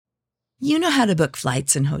You know how to book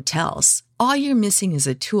flights and hotels. All you're missing is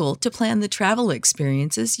a tool to plan the travel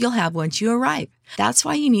experiences you'll have once you arrive. That's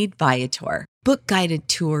why you need Viator. Book guided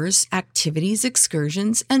tours, activities,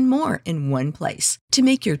 excursions, and more in one place to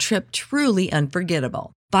make your trip truly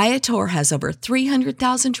unforgettable. Viator has over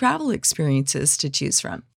 300,000 travel experiences to choose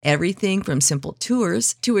from. Everything from simple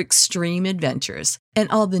tours to extreme adventures and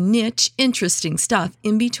all the niche, interesting stuff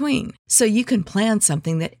in between. So you can plan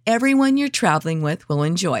something that everyone you're traveling with will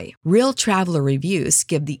enjoy. Real traveler reviews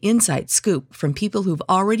give the inside scoop from people who've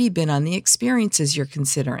already been on the experiences you're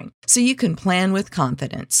considering. So you can plan with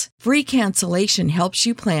confidence. Free cancellation helps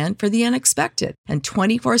you plan for the unexpected. And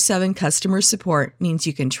 24/7 customer support means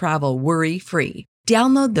you can travel worry-free.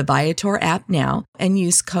 Download the Viator app now and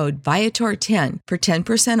use code Viator10 for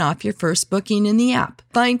 10% off your first booking in the app.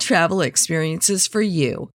 Find travel experiences for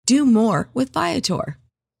you. Do more with Viator.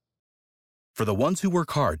 For the ones who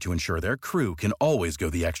work hard to ensure their crew can always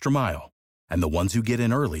go the extra mile, and the ones who get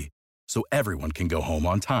in early so everyone can go home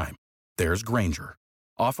on time, there's Grainger,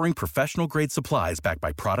 offering professional-grade supplies backed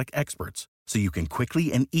by product experts so you can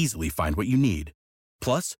quickly and easily find what you need.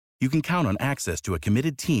 Plus, you can count on access to a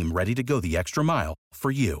committed team ready to go the extra mile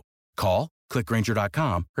for you. Call, click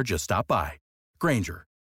Grainger.com, or just stop by. Grainger,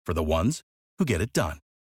 for the ones who get it done.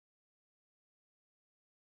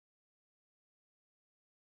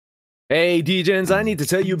 Hey, DJs, I need to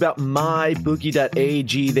tell you about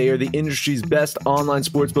MyBookie.ag. They are the industry's best online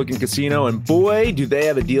sportsbook and casino, and boy, do they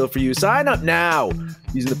have a deal for you. Sign up now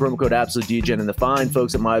using the promo code AbsoluteDGen, and the fine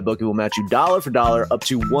folks at MyBookie will match you dollar for dollar up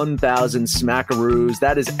to 1,000 smackaroos.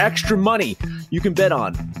 That is extra money you can bet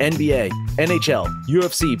on NBA, NHL,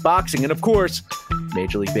 UFC, boxing, and of course,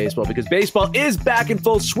 Major League Baseball, because baseball is back in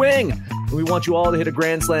full swing. And we want you all to hit a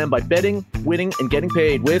grand slam by betting, winning, and getting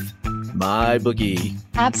paid with MyBookie.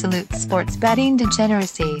 Absolute sports betting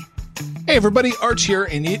degeneracy. Hey everybody, Arch here,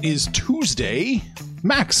 and it is Tuesday.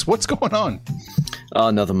 Max, what's going on? Oh,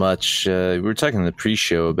 nothing much. We were talking in the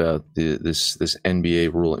pre-show about this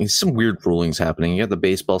NBA ruling. Some weird rulings happening. You got the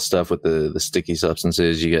baseball stuff with the sticky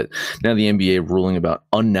substances. You get now the NBA ruling about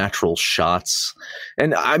unnatural shots.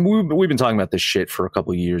 And we've been talking about this shit for a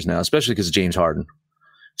couple of years now, especially because of James Harden.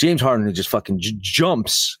 James Harden, who just fucking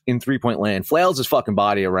jumps in three-point land, flails his fucking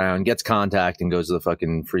body around, gets contact, and goes to the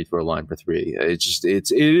fucking free throw line for three.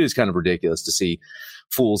 It is kind of ridiculous to see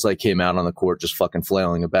fools like him out on the court just fucking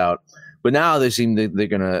flailing about. But now they seem they're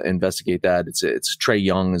going to investigate that. It's Trae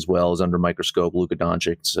Young as well as under microscope, Luka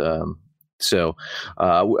Doncic. So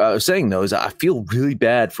I was saying though is I feel really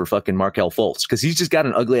bad for fucking Markelle Fultz because he's just got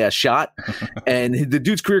an ugly ass shot, and the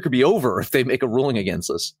dude's career could be over if they make a ruling against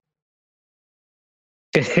us.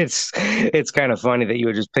 It's kind of funny that you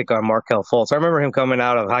would just pick on Markelle Fultz. I remember him coming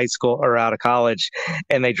out of high school or out of college,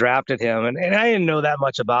 and they drafted him, and I didn't know that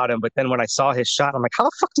much about him. But then when I saw his shot, I'm like, how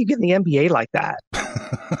the fuck do you get in the NBA like that?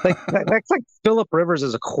 That's like Phillip Rivers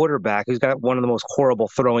as a quarterback who's got one of the most horrible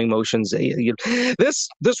throwing motions. This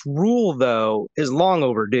rule though is long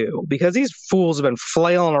overdue because these fools have been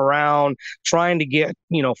flailing around trying to get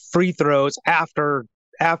free throws after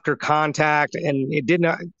contact, and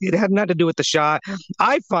it had nothing to do with the shot.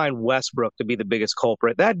 I find Westbrook to be the biggest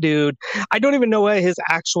culprit. That dude, I don't even know what his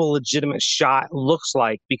actual legitimate shot looks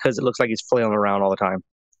like because it looks like he's flailing around all the time.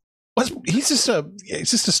 He's just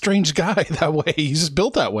a strange guy that way. He's just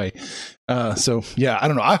built that way. So yeah, I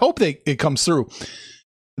don't know. I hope it comes through.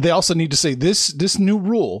 They also need to say this new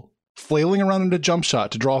rule, flailing around in a jump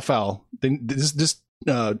shot to draw a foul, this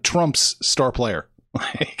trumps star player.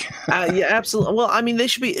 Yeah, absolutely. Well, I mean, they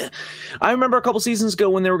should be. I remember a couple seasons ago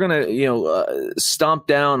when they were going to, stomp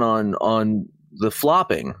down on the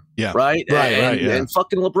flopping. Yeah, right. Right. Yeah. And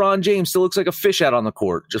fucking LeBron James still looks like a fish out on the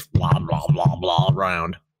court, just blah blah blah blah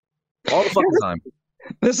around all the fucking time.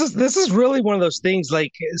 This is really one of those things.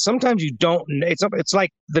 Like sometimes you don't. It's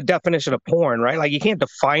like the definition of porn, right? Like you can't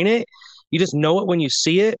define it. You just know it when you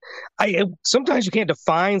see it. Sometimes you can't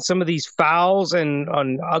define some of these fouls and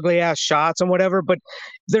on ugly ass shots and whatever, but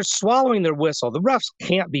they're swallowing their whistle. The refs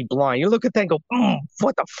can't be blind. You look at that and go,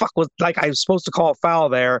 what the fuck was like? I was supposed to call a foul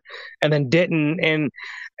there and then didn't. And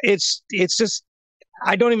it's just,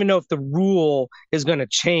 I don't even know if the rule is going to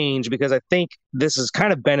change because I think this has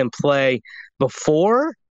kind of been in play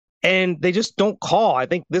before and they just don't call. I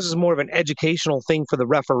think this is more of an educational thing for the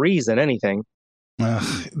referees than anything.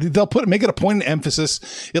 They'll make it a point of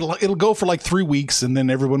emphasis. It'll go for like 3 weeks, and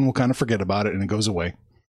then everyone will kind of forget about it, and it goes away.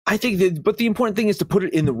 I think but the important thing is to put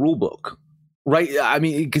it in the rule book, right? I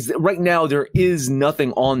mean, because right now there is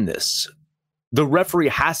nothing on this. The referee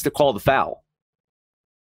has to call the foul.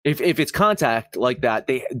 If it's contact like that,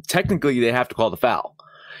 they have to call the foul.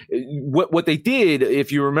 what they did,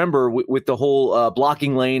 if you remember, with the whole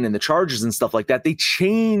blocking lane and the charges and stuff like that, they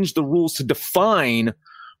changed the rules to define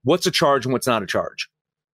what's a charge and what's not a charge.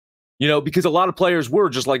 Because a lot of players were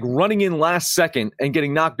just like running in last second and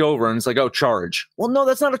getting knocked over, and it's like, oh, charge. Well, no,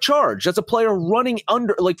 that's not a charge. That's a player running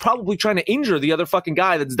under, like probably trying to injure the other fucking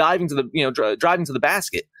guy that's diving to the, driving to the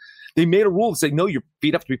basket. They made a rule to say, no, your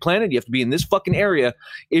feet have to be planted. You have to be in this fucking area.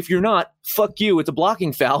 If you're not, fuck you. It's a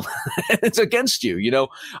blocking foul. It's against you.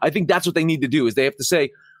 I think that's what they need to do, is they have to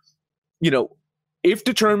say, if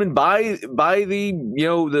determined by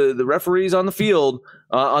the the referees on the field,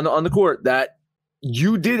 on the court, that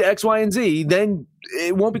you did X, Y, and Z, then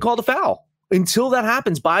it won't be called a foul. Until that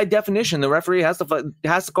happens, by definition, the referee has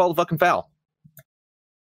to call the fucking foul.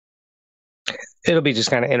 It'll be just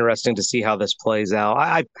kind of interesting to see how this plays out.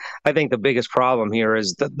 I think the biggest problem here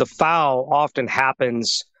is that the foul often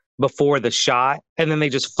happens before the shot, and then they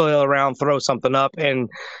just flail around, throw something up, and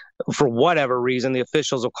for whatever reason, the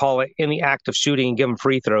officials will call it in the act of shooting and give them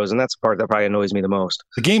free throws, and that's the part that probably annoys me the most.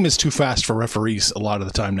 The game is too fast for referees a lot of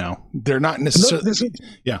the time now. They're not necessarily...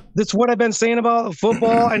 That's what I've been saying about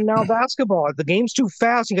football and now basketball. The game's too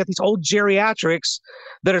fast. You got these old geriatrics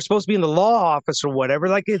that are supposed to be in the law office or whatever.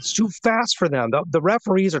 Like, it's too fast for them. The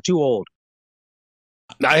referees are too old.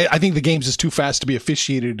 I think the game's just too fast to be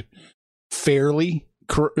officiated fairly.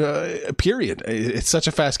 Period. It's such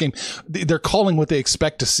a fast game. They're calling what they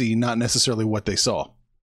expect to see, not necessarily what they saw.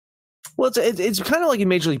 Well, it's kind of like in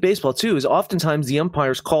Major League Baseball too. Is oftentimes the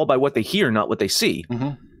umpires call by what they hear, not what they see.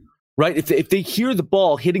 Mm-hmm. Right? If they hear the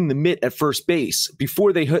ball hitting the mitt at first base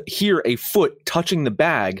before they hear a foot touching the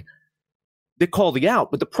bag, they call the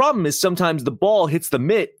out. But the problem is sometimes the ball hits the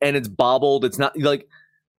mitt and it's bobbled. It's not like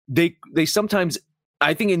they sometimes.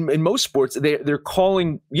 I think in most sports, they're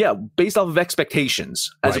calling, based off of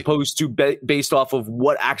expectations as opposed to based off of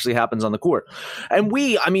what actually happens on the court. And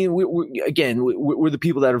we're the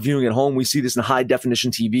people that are viewing at home. We see this in high definition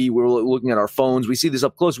TV. We're looking at our phones. We see this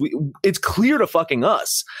up close. It's clear to fucking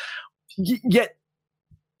us. Yet,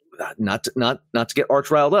 not to get arch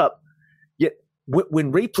riled up, yet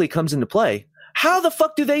when replay comes into play, how the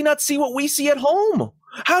fuck do they not see what we see at home?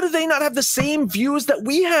 How do they not have the same views that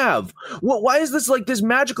we have? Why is this like this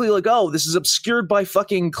magically like, oh, this is obscured by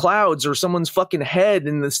fucking clouds or someone's fucking head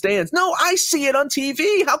in the stands? No, I see it on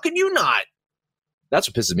TV. How can you not? That's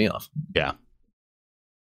what pisses me off. Yeah.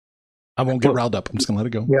 I won't get riled up. I'm just going to let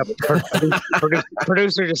it go. Yep.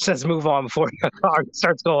 Producer just says move on before the car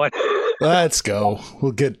starts going. Let's go.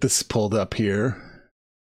 We'll get this pulled up here.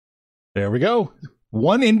 There we go.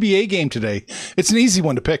 One NBA game today. It's an easy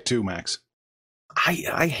one to pick too, Max.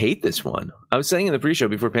 I hate this one. I was saying in the pre-show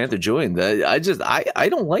before Panther joined that I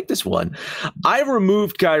don't like this one. I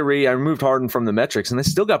removed Kyrie, I removed Harden from the metrics, and I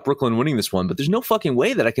still got Brooklyn winning this one, but there's no fucking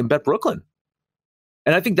way that I can bet Brooklyn.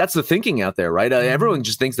 And I think that's the thinking out there, right? Everyone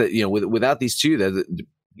just thinks that, without these two, that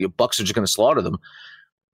the Bucks are just going to slaughter them.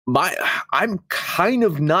 I'm kind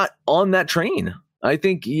of not on that train. I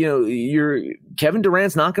think, Kevin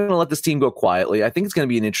Durant's not going to let this team go quietly. I think it's going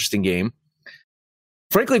to be an interesting game.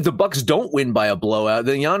 Frankly, if the Bucks don't win by a blowout,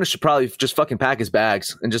 then Giannis should probably just fucking pack his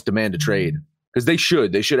bags and just demand a trade, because they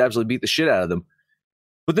should absolutely beat the shit out of them.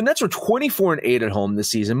 But the Nets were 24-8 at home this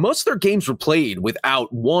season. Most of their games were played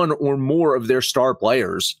without one or more of their star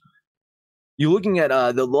players. You're looking at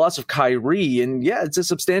the loss of Kyrie, and it's a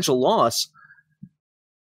substantial loss.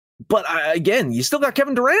 But again, you still got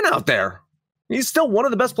Kevin Durant out there. He's still one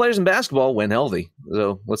of the best players in basketball when healthy.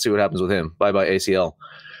 So let's see what happens with him. Bye-bye ACL.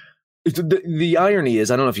 The irony is,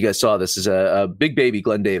 I don't know if you guys saw this, is a big baby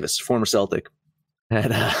Glenn Davis, former Celtic,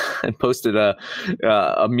 had posted a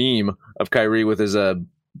meme of Kyrie with his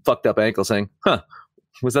fucked up ankle saying,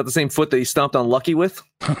 was that the same foot that he stomped on Lucky with?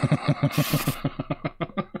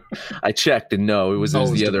 I checked and no, it was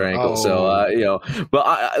the other ankle. So,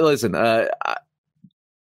 but listen,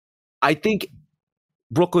 I think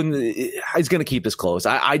Brooklyn is going to keep this close.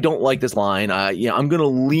 I don't like this line. I'm going to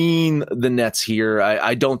lean the Nets here.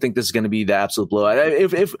 I don't think this is going to be the absolute blowout.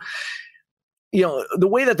 If the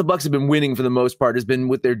way that the Bucks have been winning for the most part has been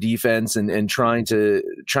with their defense and trying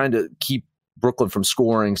to keep Brooklyn from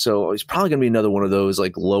scoring. So it's probably going to be another one of those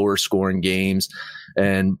like lower scoring games,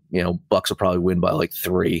 and Bucks will probably win by like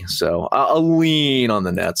 3. So I'll lean on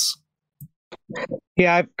the Nets.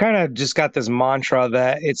 Yeah, I've kind of just got this mantra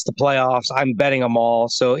that it's the playoffs. I'm betting them all.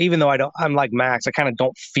 So even though I'm like Max, I kind of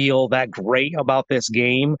don't feel that great about this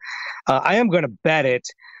game. I am going to bet it,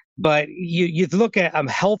 but you look at a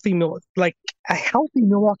healthy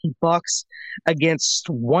Milwaukee Bucks against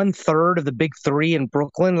 1/3 of the big 3 in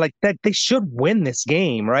Brooklyn, like that they should win this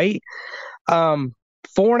game, right?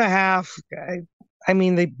 4.5. I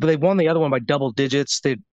mean, they won the other one by double digits.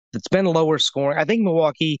 It's been lower scoring. I think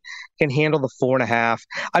Milwaukee can handle the 4.5.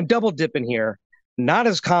 I'm double dipping here. Not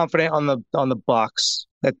as confident on the Bucks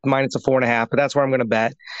at minus a 4.5, but that's where I'm going to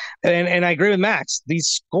bet. And I agree with Max. These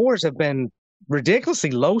scores have been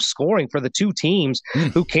ridiculously low scoring for the two teams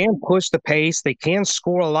who can push the pace. They can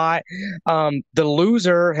score a lot. The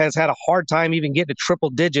loser has had a hard time even getting to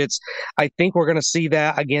triple digits. I think we're going to see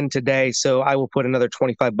that again today. So I will put another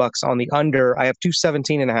 $25 on the under. I have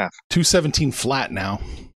 217.5. 217 flat now.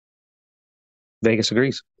 Vegas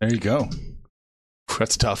agrees. There you go.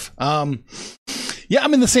 That's tough. Yeah,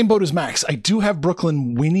 I'm in the same boat as Max. I do have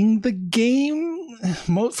Brooklyn winning the game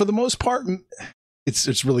for the most part.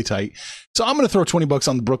 It's really tight. So I'm going to throw $20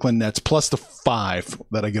 on the Brooklyn Nets plus the 5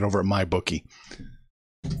 that I get over at my bookie.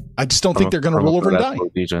 I just don't think they're going to roll over and die.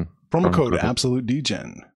 Promo code Absolute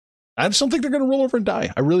DGen. I just don't think they're going to roll over and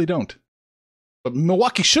die. I really don't. But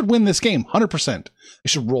Milwaukee should win this game, 100%. They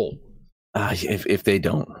should roll. If they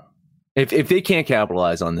don't. If they can't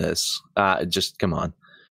capitalize on this, just come on.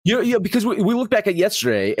 Because we look back at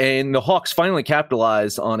yesterday, and the Hawks finally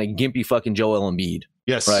capitalized on a gimpy fucking Joel Embiid.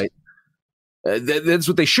 Yes. Right? That's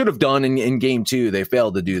what they should have done in game 2. They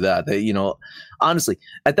failed to do that. Honestly,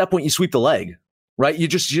 at that point, you sweep the leg, right? You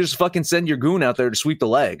just fucking send your goon out there to sweep the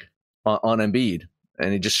leg on Embiid,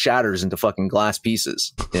 and it just shatters into fucking glass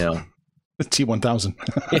pieces. The T1000.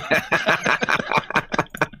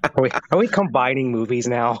 Are we combining movies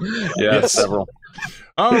now? Yes, several.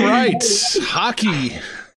 All right, hockey.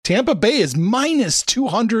 Tampa Bay is minus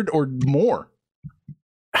 200 or more.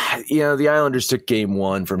 The Islanders took game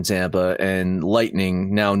 1 from Tampa, and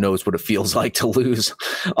Lightning now knows what it feels like to lose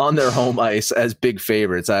on their home ice as big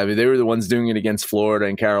favorites. I mean, they were the ones doing it against Florida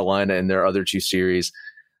and Carolina in their other 2 series.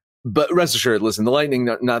 But rest assured, listen, the Lightning,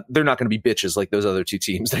 they're not going to be bitches like those other 2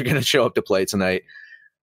 teams. They're going to show up to play tonight.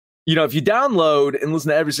 If you download and listen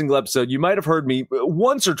to every single episode, you might have heard me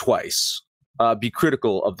once or twice be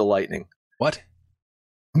critical of the Lightning. What?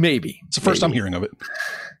 Maybe. It's the first I'm hearing of it.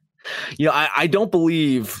 I don't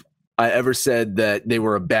believe I ever said that they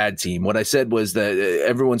were a bad team. What I said was that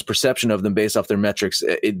everyone's perception of them based off their metrics,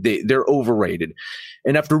 they're overrated.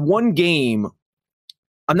 And after one game,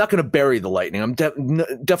 I'm not going to bury the Lightning. I'm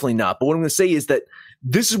definitely not. But what I'm going to say is that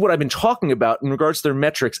this is what I've been talking about in regards to their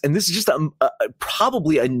metrics. And this is just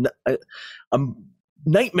probably a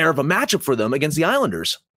nightmare of a matchup for them against the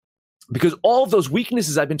Islanders. Because all of those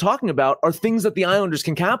weaknesses I've been talking about are things that the Islanders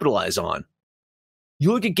can capitalize on.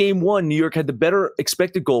 You look at game 1, New York had the better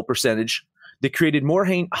expected goal percentage. They created more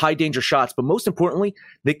high danger shots, but most importantly,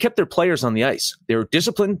 they kept their players on the ice. They were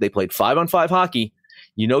disciplined. They played 5-on-5 hockey.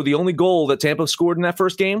 The only goal that Tampa scored in that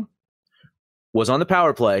first game was on the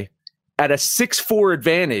power play at a 6-4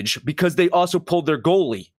 advantage because they also pulled their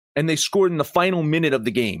goalie and they scored in the final minute of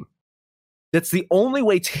the game. That's the only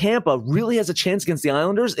way Tampa really has a chance against the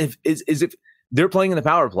Islanders is if they're playing in the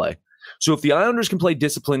power play. So if the Islanders can play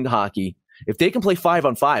disciplined hockey, if they can play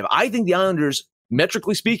 5-on-5, I think the Islanders,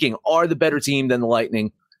 metrically speaking, are the better team than the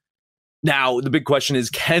Lightning. Now, the big question is,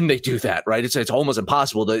 can they do that, right? It's almost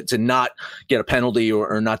impossible to not get a penalty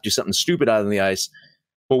or not do something stupid out on the ice.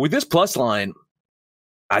 But with this plus line,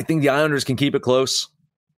 I think the Islanders can keep it close,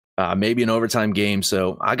 maybe an overtime game.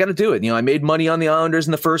 So I got to do it. I made money on the Islanders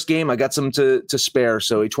in the first game. I got some to spare.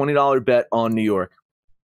 So a $20 bet on New York.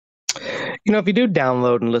 If you do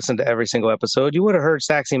download and listen to every single episode, you would have heard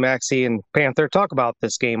Saxy Maxey and Panther talk about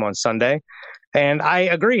this game on Sunday. And I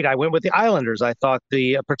agreed. I went with the Islanders. I thought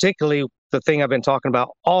particularly the thing I've been talking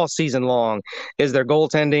about all season long is their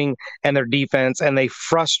goaltending and their defense, and they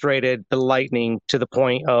frustrated the Lightning to the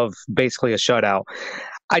point of basically a shutout.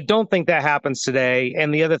 I don't think that happens today.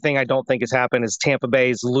 And the other thing I don't think has happened is Tampa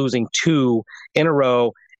Bay's losing 2 in a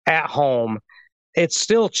row at home. It's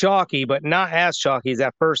still chalky, but not as chalky as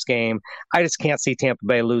that first game. I just can't see Tampa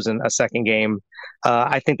Bay losing a second game.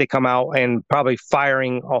 I think they come out and probably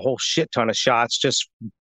firing a whole shit ton of shots, just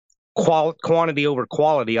quantity over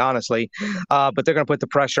quality, honestly. But they're going to put the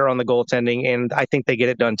pressure on the goaltending, and I think they get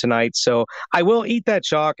it done tonight. So I will eat that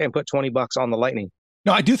chalk and put $20 on the Lightning.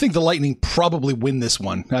 No, I do think the Lightning probably win this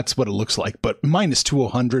one. That's what it looks like. But minus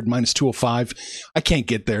 200, minus 205, I can't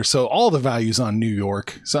get there. So all the value's on New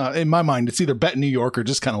York. So in my mind, it's either bet New York or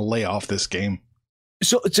just kind of lay off this game.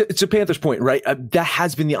 So to Panthers' point, right? That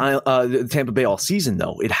has been the Tampa Bay all season,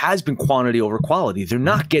 though. It has been quantity over quality. They're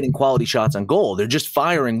not getting quality shots on goal. They're just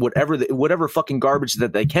firing whatever fucking garbage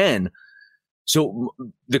that they can. So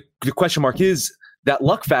the question mark is that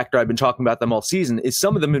luck factor I've been talking about them all season is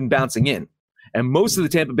some of them been bouncing in. And most of the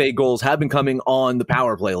Tampa Bay goals have been coming on the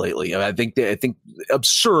power play lately. I think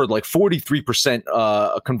absurd, like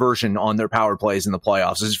 43% conversion on their power plays in the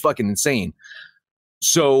playoffs. It's fucking insane.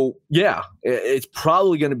 So, yeah, it's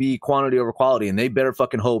probably going to be quantity over quality, and they better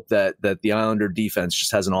fucking hope that the Islander defense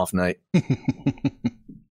just has an off night.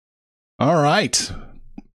 All right.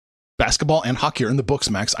 Basketball and hockey are in the books,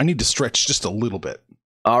 Max. I need to stretch just a little bit.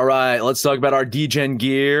 All right, let's talk about our DGen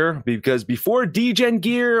gear, because before DGen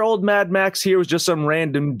gear, old Mad Max here was just some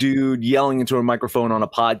random dude yelling into a microphone on a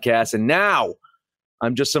podcast, and now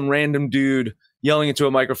I'm just some random dude yelling into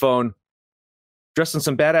a microphone dressed in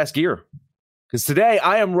some badass gear. Because today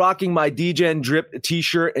I am rocking my DGen drip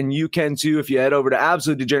t-shirt, and you can too if you head over to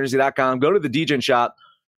absolutedegeneracy.com, go to the DGen shop,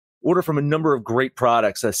 order from a number of great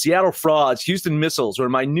products. Seattle Frauds, Houston Missiles, or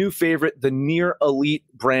my new favorite, the Near Elite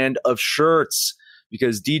brand of shirts.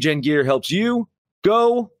 Because DGen gear helps you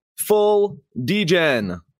go full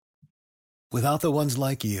DGen. Without the ones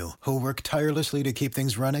like you, who work tirelessly to keep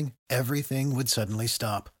things running, everything would suddenly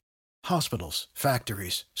stop. Hospitals,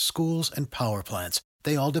 factories, schools, and power plants,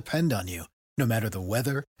 they all depend on you. No matter the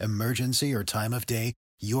weather, emergency, or time of day,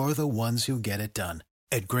 you're the ones who get it done.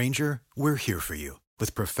 At Grainger, we're here for you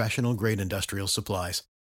with professional-grade industrial supplies.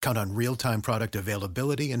 Count on real-time product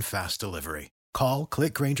availability and fast delivery. Call,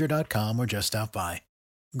 clickgrainger.com, or just stop by.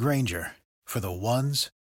 Grainger, for the ones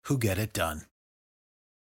who get it done.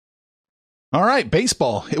 All right,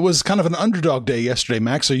 baseball. It was kind of an underdog day yesterday,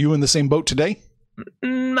 Max. Are you in the same boat today?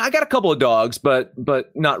 I got a couple of dogs, but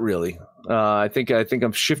not really. I think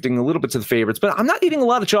I'm shifting a little bit to the favorites, but I'm not eating a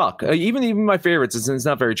lot of chalk. Even my favorites, it's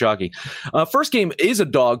not very chalky. First game is a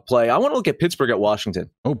dog play. I want to look at Pittsburgh at Washington.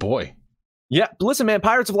 Oh boy. Yeah, listen, man.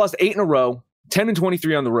 Pirates have lost 8 in a row,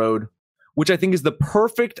 10-23 on the road, which I think is the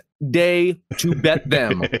perfect day to bet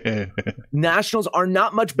them. Nationals are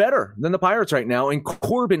not much better than the Pirates right now, and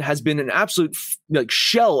Corbin has been an absolute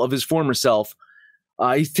shell of his former self.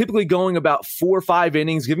 He's typically going about 4 or 5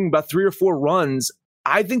 innings, giving about 3 or 4 runs.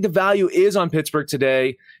 I think the value is on Pittsburgh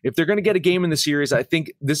today. If they're going to get a game in the series, I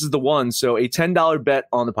think this is the one. So a $10 bet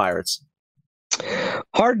on the Pirates.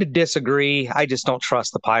 Hard to disagree. I just don't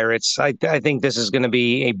trust the Pirates. I think this is going to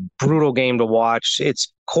be a brutal game to watch.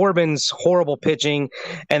 It's Corbin's horrible pitching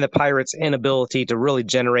and the Pirates' inability to really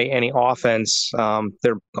generate any offense.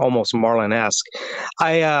 They're almost Marlin-esque.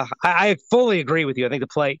 I fully agree with you. I think the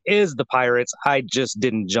play is the Pirates. I just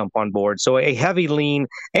didn't jump on board. So a heavy lean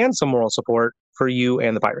and some moral support for you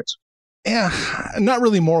and the Pirates. Yeah, not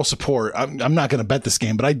really moral support. I'm not going to bet this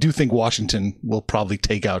game, but I do think Washington will probably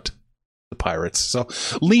take out the Pirates. So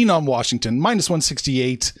lean on Washington. Minus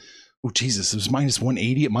 168. Oh, Jesus. It was minus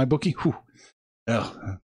 180 at my bookie. Whew.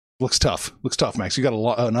 Oh, looks tough. Looks tough, Max. You got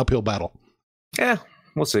an uphill battle. Yeah,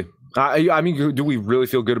 we'll see. I mean, do we really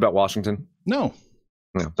feel good about Washington? No.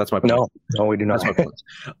 No, that's my point. No, we do not. That's my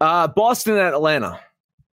point. Boston at Atlanta.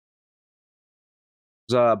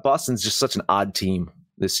 Boston's just such an odd team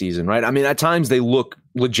this season, right? I mean, at times they look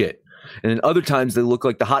legit, and then other times they look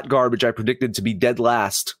like the hot garbage I predicted to be dead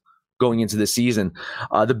last going into the season.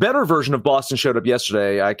 The better version of Boston showed up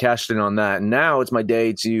yesterday. I cashed in on that, and now it's my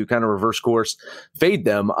day to kind of reverse course, fade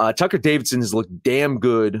them. Tucker Davidson has looked damn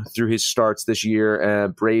good through his starts this year.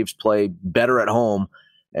 Braves play better at home,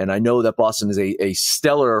 and I know that Boston is a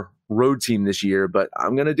stellar road team this year, but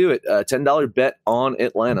I'm going to do it. $10 bet on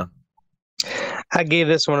Atlanta. I gave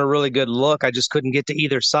this one a really good look. I just couldn't get to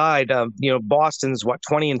either side. Boston's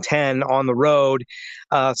 20-10 on the road.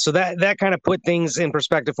 So that kind of put things in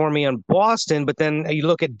perspective for me on Boston. But then you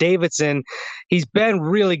look at Davidson, he's been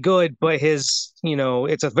really good, but his,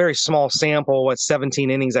 it's a very small sample. 17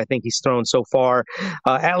 innings I think he's thrown so far.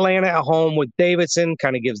 Atlanta at home with Davidson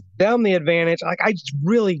kind of gives them the advantage. I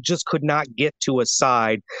really just could not get to a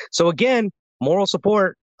side. So again, moral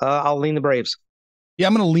support. I'll lean the Braves. Yeah,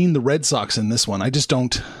 I'm going to lean the Red Sox in this one. I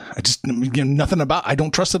don't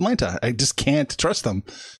trust Atlanta. I just can't trust them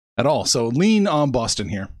at all. So lean on Boston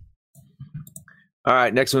here. All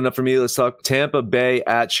right, next one up for me. Let's talk Tampa Bay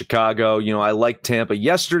at Chicago. I liked Tampa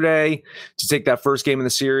yesterday to take that first game in the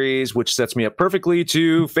series, which sets me up perfectly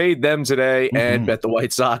to fade them today and bet the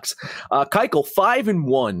White Sox. Keuchel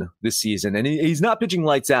 5-1 this season, and he's not pitching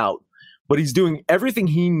lights out, but he's doing everything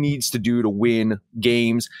he needs to do to win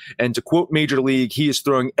games. And to quote Major League, he is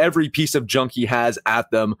throwing every piece of junk he has at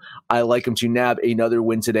them. I like him to nab another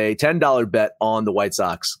win today. $10 bet on the White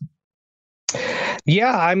Sox.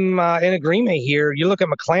 Yeah, I'm in agreement here. You look at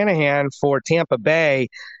McClanahan for Tampa Bay.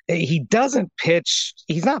 He doesn't pitch.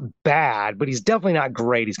 He's not bad, but he's definitely not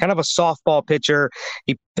great. He's kind of a softball pitcher.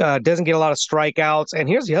 He doesn't get a lot of strikeouts. And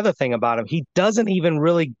here's the other thing about him. He doesn't even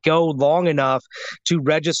really go long enough to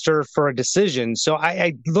register for a decision. So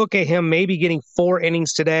I look at him maybe getting 4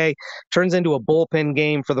 innings today, turns into a bullpen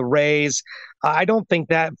game for the Rays. I don't think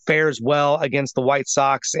that fares well against the White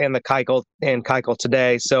Sox and the Keuchel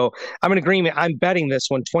today. So I'm in agreement. I'm betting this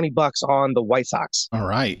one, $20 on the White Sox. All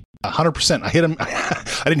right. 100%. I hit him.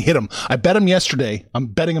 I didn't hit him. I bet him yesterday. I'm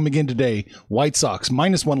betting him again today. White Sox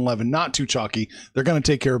 -111. Not too chalky. They're going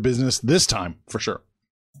to take care of business this time for sure.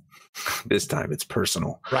 This time it's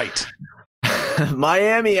personal. Right.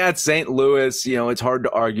 Miami at St. Louis. It's hard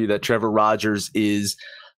to argue that Trevor Rogers is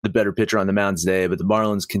the better pitcher on the mound today, but the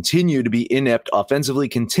Marlins continue to be inept offensively,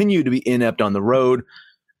 continue to be inept on the road.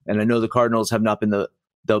 And I know the Cardinals have not been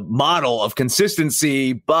the model of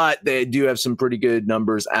consistency, but they do have some pretty good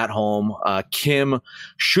numbers at home. Kim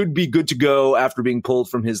should be good to go after being pulled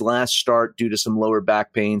from his last start due to some lower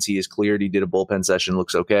back pains. He is cleared. He did a bullpen session.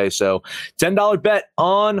 Looks okay. So $10 bet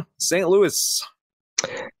on St. Louis.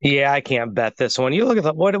 Yeah, I can't bet this one. You look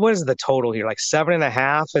at what is the total here? Like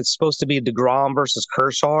 7.5. It's supposed to be DeGrom versus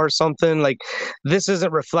Kershaw or something. Like, this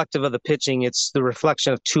isn't reflective of the pitching. It's the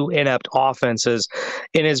reflection of two inept offenses.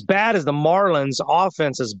 And as bad as the Marlins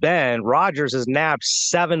offense has been, Rogers has nabbed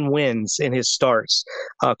 7 wins in his starts.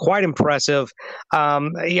 Quite impressive.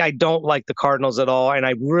 I don't like the Cardinals at all, and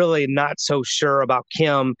I'm really not so sure about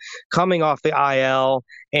Kim coming off the IL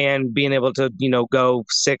and being able to, go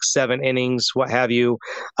 6-7 innings, what have you.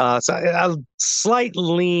 So a slight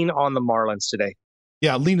lean on the Marlins today.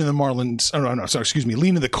 Yeah, lean in the Marlins.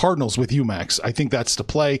 Lean in the Cardinals with you, Max. I think that's the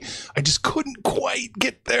play. I just couldn't quite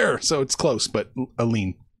get there, so it's close, but a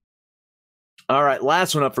lean. All right,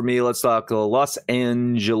 last one up for me. Let's talk Los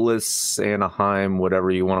Angeles, Anaheim, whatever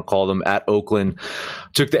you want to call them, at Oakland.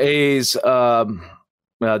 Took the A's.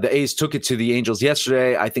 The A's took it to the Angels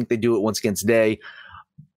yesterday. I think they do it once again today.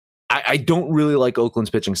 I don't really like Oakland's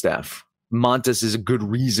pitching staff. Montes is a good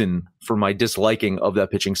reason for my disliking of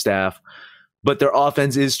that pitching staff, but their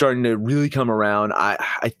offense is starting to really come around.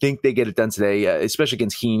 I think they get it done today, especially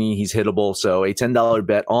against Heaney. He's hittable. So a $10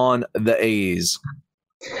 bet on the A's.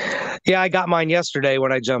 Yeah, I got mine yesterday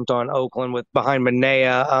when I jumped on Oakland behind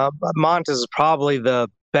Manaea. Montes is probably the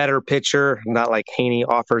better pitcher. Not like Heaney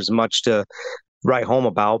offers much to write home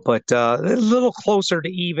about, but a little closer to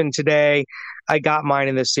even today. I got mine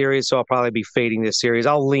in this series, so I'll probably be fading this series.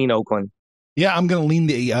 I'll lean Oakland. Yeah, I'm going to lean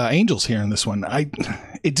the Angels here in this one.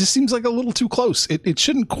 It just seems like a little too close. It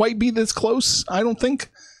shouldn't quite be this close, I don't think.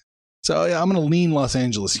 So yeah, I'm going to lean Los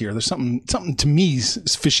Angeles here. There's something to me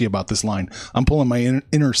is fishy about this line. I'm pulling my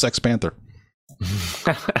inner Sex Panther.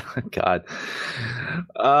 God.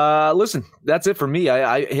 Listen, that's it for me.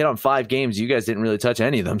 I hit on 5 games. You guys didn't really touch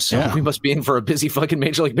any of them, so we must be in for a busy fucking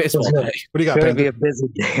Major League Baseball day. What do you got, It's Panther? going to be a busy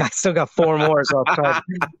day. I still got 4 more, so I'll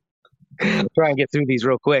try and get through these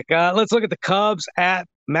real quick. Let's look at the Cubs at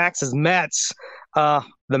Max's Mets. The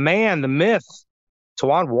man, the myth,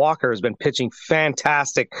 Taijuan Walker has been pitching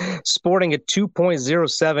fantastic, sporting a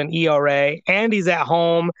 2.07 ERA, and he's at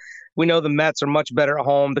home. We know the Mets are much better at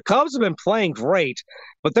home. The Cubs have been playing great,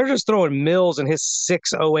 but they're just throwing Mills and his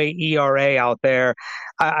 6.08 ERA out there.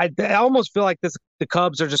 I almost feel like the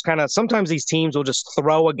Cubs are just kind of, sometimes these teams will just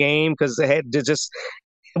throw a game because there's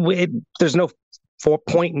no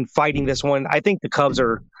point in fighting this one. I think the Cubs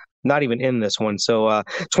are not even in this one. So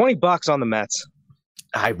 $20 on the Mets.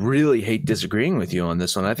 I really hate disagreeing with you on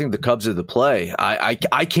this one. I think the Cubs are the play. I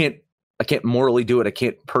can't morally do it. I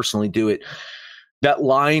can't personally do it. That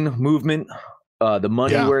line movement, the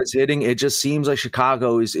money where it's hitting, it just seems like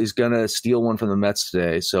Chicago is going to steal one from the Mets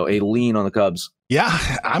today. So a lean on the Cubs. Yeah,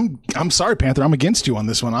 I'm sorry, Panther. I'm against you on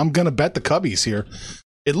this one. I'm going to bet the Cubbies here.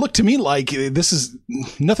 It looked to me like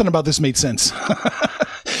nothing about this made sense.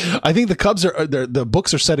 I think the Cubs the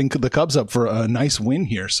books are setting the Cubs up for a nice win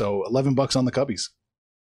here. So $11 on the Cubbies.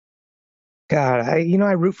 God,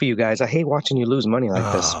 I root for you guys. I hate watching you lose money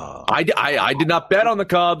like this. I did not bet on the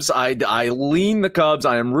Cubs. I lean the Cubs.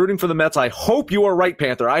 I am rooting for the Mets. I hope you are right,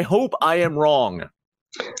 Panther. I hope I am wrong.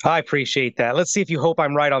 I appreciate that. Let's see if you hope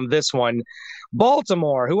I'm right on this one.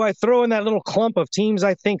 Baltimore, who I throw in that little clump of teams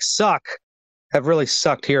I think suck, have really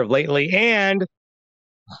sucked here lately. And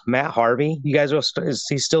Matt Harvey, you guys, is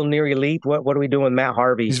he still near elite? What are we doing with Matt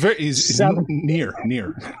Harvey? He's near.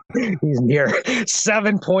 He's near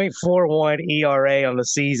 7.41 ERA on the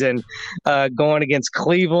season, going against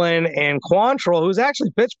Cleveland and Quantrill, who's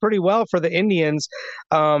actually pitched pretty well for the Indians.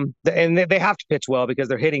 And they have to pitch well because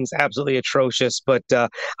their hitting's absolutely atrocious. But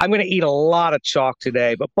I'm going to eat a lot of chalk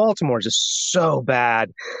today. But Baltimore's just so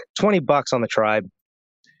bad. $20 on the Tribe.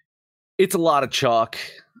 It's a lot of chalk.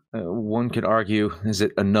 One could argue, is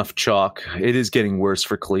it enough chalk? It is getting worse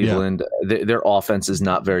for Cleveland. Yeah. Their offense is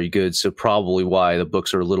not very good, so probably why the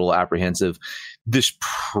books are a little apprehensive. this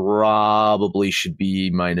probably should be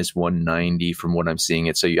minus 190 from what I'm seeing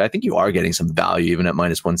it. So I think you are getting some value even at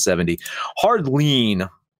minus 170. Hard lean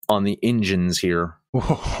on the engines here.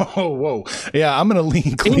 Whoa. Yeah, I'm going to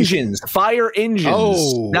lean Engines, Fire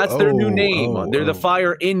Engines. That's their new name. They're the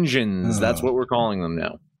Fire Engines. That's what we're calling them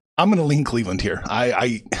now. I'm going to lean Cleveland here.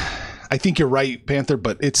 I think you're right, Panther,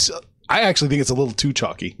 but I actually think it's a little too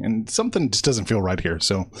chalky, and something just doesn't feel right here.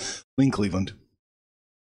 So lean Cleveland.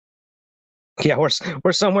 Yeah,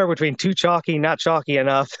 we're somewhere between too chalky, not chalky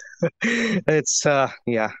enough. It's well,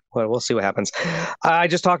 we'll see what happens. I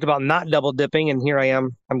just talked about not double dipping, and here I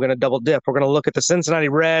am. I'm going to double dip. We're going to look at the Cincinnati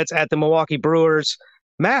Reds at the Milwaukee Brewers.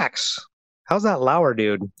 Max, how's that Lauer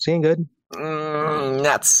dude? Is he any good?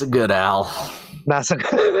 That's a good Al. Not so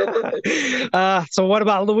good. So what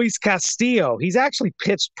about Luis Castillo? He's actually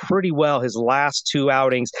pitched pretty well his last two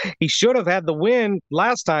outings. He should have had the win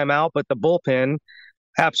last time out, but the bullpen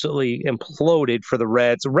absolutely imploded for the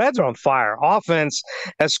Reds. The Reds are on fire. Offense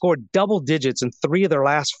has scored double digits in 3 of their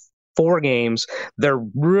last 4 games. They're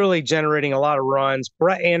really generating a lot of runs.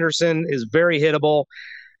 Brett Anderson is very hittable.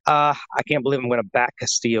 I can't believe I'm going to back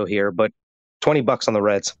Castillo here, but $20 on the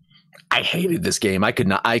Reds. I hated this game. I'm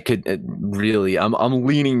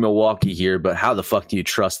leaning Milwaukee here, but how the fuck do you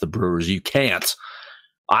trust the Brewers? You can't.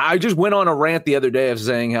 I just went on a rant the other day of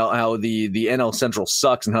saying how the NL Central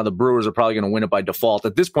sucks and how the Brewers are probably going to win it by default.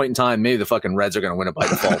 At this point in time, maybe the fucking Reds are going to win it by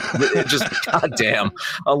default. Just goddamn,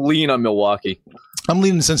 I'll lean on Milwaukee. I'm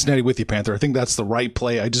leaning Cincinnati with you, Panther. I think that's the right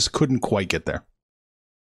play. I just couldn't quite get there.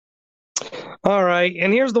 All right,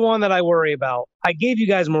 and here's the one that I worry about. I gave you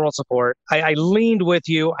guys moral support. I leaned with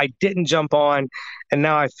you. I didn't jump on, and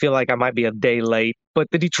now I feel like I might be a day late. But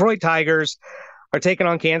the Detroit Tigers are taking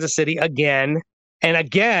on Kansas City again. And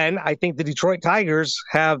again, I think the Detroit Tigers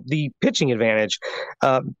have the pitching advantage.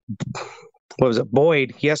 What was it?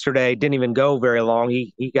 Boyd yesterday didn't even go very long.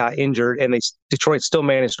 He got injured, and Detroit still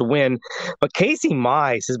managed to win. But Casey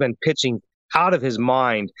Mize has been pitching out of his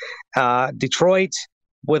mind. Detroit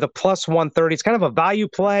with a plus 130. It's kind of a value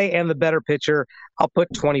play and the better pitcher. I'll put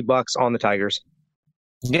 $20 on the Tigers.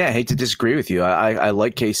 Yeah, I hate to disagree with you. I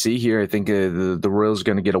like KC here. I think the Royals are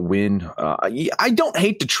going to get a win. I don't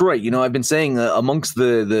hate Detroit. I've been saying amongst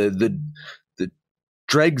the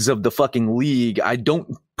dregs of the fucking league, I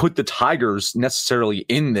don't put the Tigers necessarily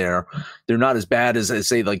in there. They're not as bad as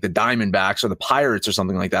say like the Diamondbacks or the Pirates or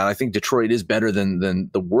something like that. I think Detroit is better than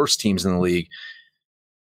the worst teams in the league.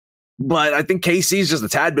 But I think KC is just a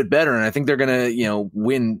tad bit better, and I think they're gonna,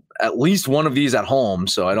 win at least one of these at home.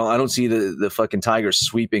 So I don't see the fucking Tigers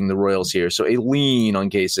sweeping the Royals here. So a lean on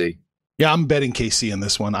KC. Yeah, I'm betting KC in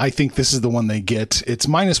this one. I think this is the one they get. It's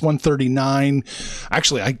minus 139.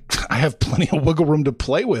 Actually, I have plenty of wiggle room to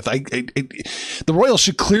play with. The Royals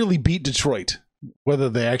should clearly beat Detroit. Whether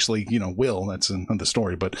they actually, will, that's another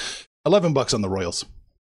story. But $11 on the Royals.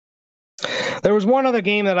 There was one other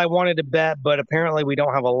game that I wanted to bet, but apparently we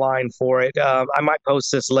don't have a line for it. I might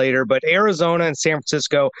post this later, but Arizona and San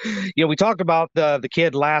Francisco, we talked about the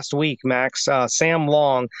kid last week, Max, Sam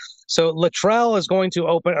Long. So Littell is going to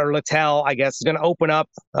open, or Littell, I guess, is going to open up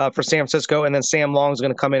for San Francisco, and then Sam Long is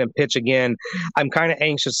going to come in and pitch again. I'm kind of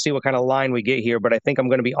anxious to see what kind of line we get here, but I think I'm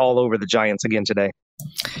going to be all over the Giants again today.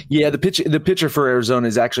 Yeah, the pitcher for Arizona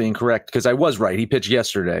is actually incorrect because I was right. He pitched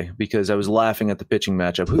yesterday because I was laughing at the pitching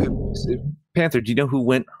matchup. Panther, do you know who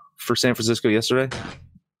went for San Francisco yesterday?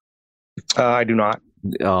 I do not.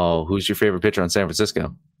 Oh, who's your favorite pitcher on San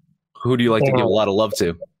Francisco? Who do you like to give a lot of love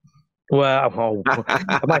to? Well,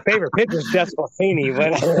 my favorite pitcher is Jess Buffini,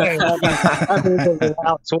 but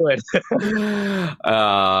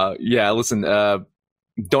listen,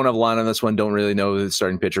 don't have a line on this one. Don't really know who the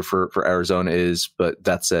starting pitcher for Arizona is, but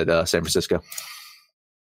that said, San Francisco.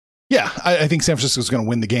 Yeah, I think San Francisco is going to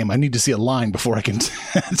win the game. I need to see a line before I can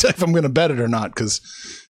tell if I'm going to bet it or not, because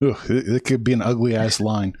it could be an ugly ass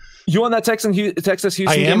line. You on that Texas Houston game?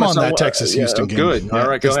 I am on that Texas Houston game. Good. Yeah, all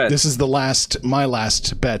right, go ahead. This is my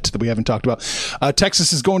last bet that we haven't talked about.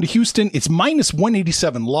 Texas is going to Houston. It's minus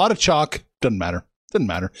 187. A lot of chalk. Doesn't matter.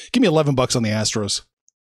 Give me $11 on the Astros.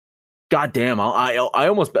 God damn, I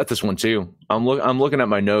almost bet this one too. I'm looking at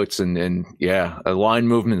my notes and yeah, the line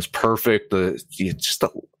movement is perfect.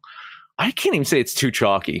 I can't even say it's too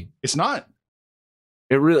chalky. It's not.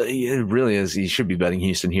 It really is. You should be betting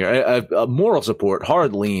Houston here. Moral support,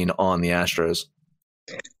 hard lean on the Astros.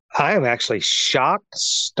 I am actually shocked,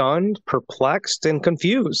 stunned, perplexed, and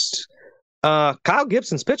confused. Kyle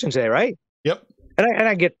Gibson's pitching today, right? Yep. And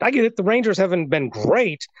I get it. The Rangers haven't been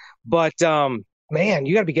great, but man,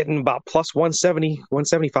 you got to be getting about plus 170,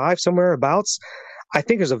 175 somewhere abouts. I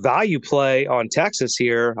think there's a value play on Texas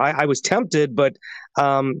here. I was tempted, but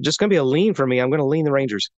just going to be a lean for me. I'm going to lean the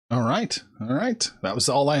Rangers. All right. That was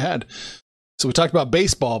all I had. So we talked about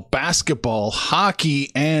baseball, basketball,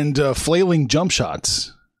 hockey, and flailing jump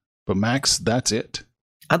shots. But Max, that's it.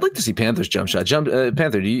 I'd like to see Panthers jump shot.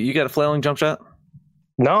 Panther, you got a flailing jump shot?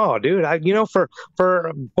 No, dude.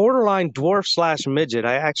 For borderline dwarf / midget,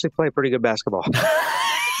 I actually play pretty good basketball.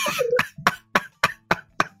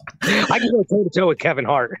 I can go toe-to-toe with Kevin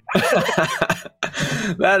Hart.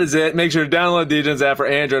 That is it. Make sure to download the Degens app for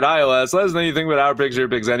Android, iOS. Let us know you think about our picks, your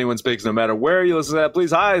picks, anyone's picks, no matter where you listen to that.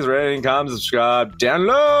 Please, highs, rating, comment, subscribe,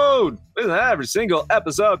 download. Listen to every single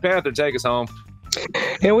episode. Panther, take us home.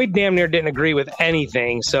 And we damn near didn't agree with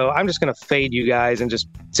anything, so I'm just going to fade you guys, and just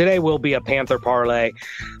today will be a Panther parlay.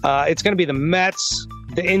 It's going to be the Mets,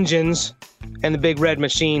 the Engines, and the Big Red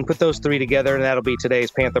Machine. Put those three together, and that'll be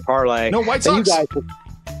today's Panther parlay. No White Sox?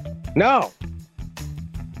 No.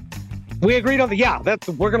 We agreed on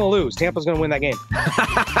we're going to lose. Tampa's going to win that game.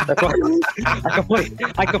 That's why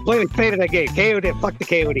I completely faded that game. KOD, fuck the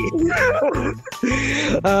KOD.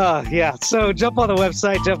 So jump on the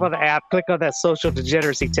website, jump on the app, click on that social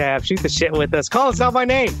degeneracy tab, shoot the shit with us, call us out by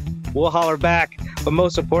name. We'll holler back. But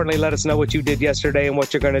most importantly, let us know what you did yesterday and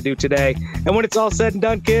what you're going to do today. And when it's all said and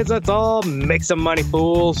done, kids, let's all make some money,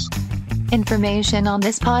 fools. Information on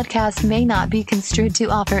this podcast may not be construed to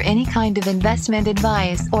offer any kind of investment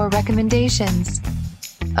advice or recommendations.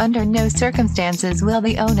 Under no circumstances will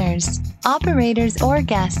the owners, operators, or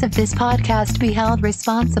guests of this podcast be held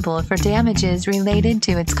responsible for damages related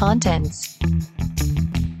to its contents.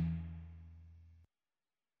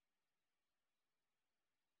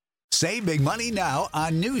 Save big money now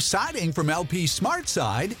on new siding from LP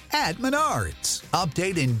SmartSide at Menards.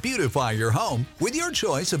 Update and beautify your home with your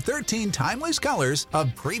choice of 13 timeless colors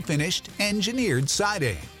of pre-finished engineered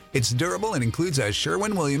siding. It's durable and includes a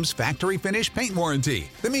Sherwin-Williams factory finish paint warranty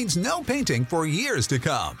that means no painting for years to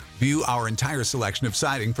come. View our entire selection of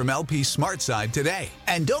siding from LP SmartSide today.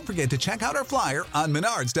 And don't forget to check out our flyer on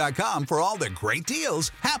Menards.com for all the great deals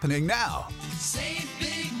happening now. Save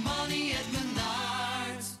big money at Menards.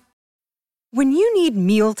 When you need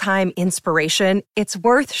mealtime inspiration, it's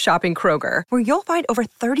worth shopping Kroger, where you'll find over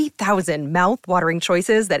 30,000 mouth-watering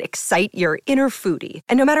choices that excite your inner foodie.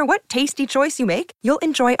 And no matter what tasty choice you make, you'll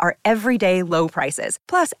enjoy our everyday low prices,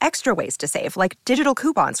 plus extra ways to save, like digital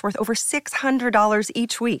coupons worth over $600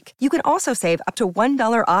 each week. You can also save up to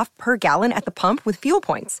 $1 off per gallon at the pump with fuel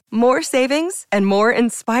points. More savings and more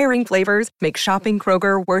inspiring flavors make shopping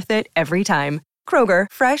Kroger worth it every time. Kroger,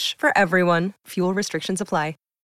 fresh for everyone. Fuel restrictions apply.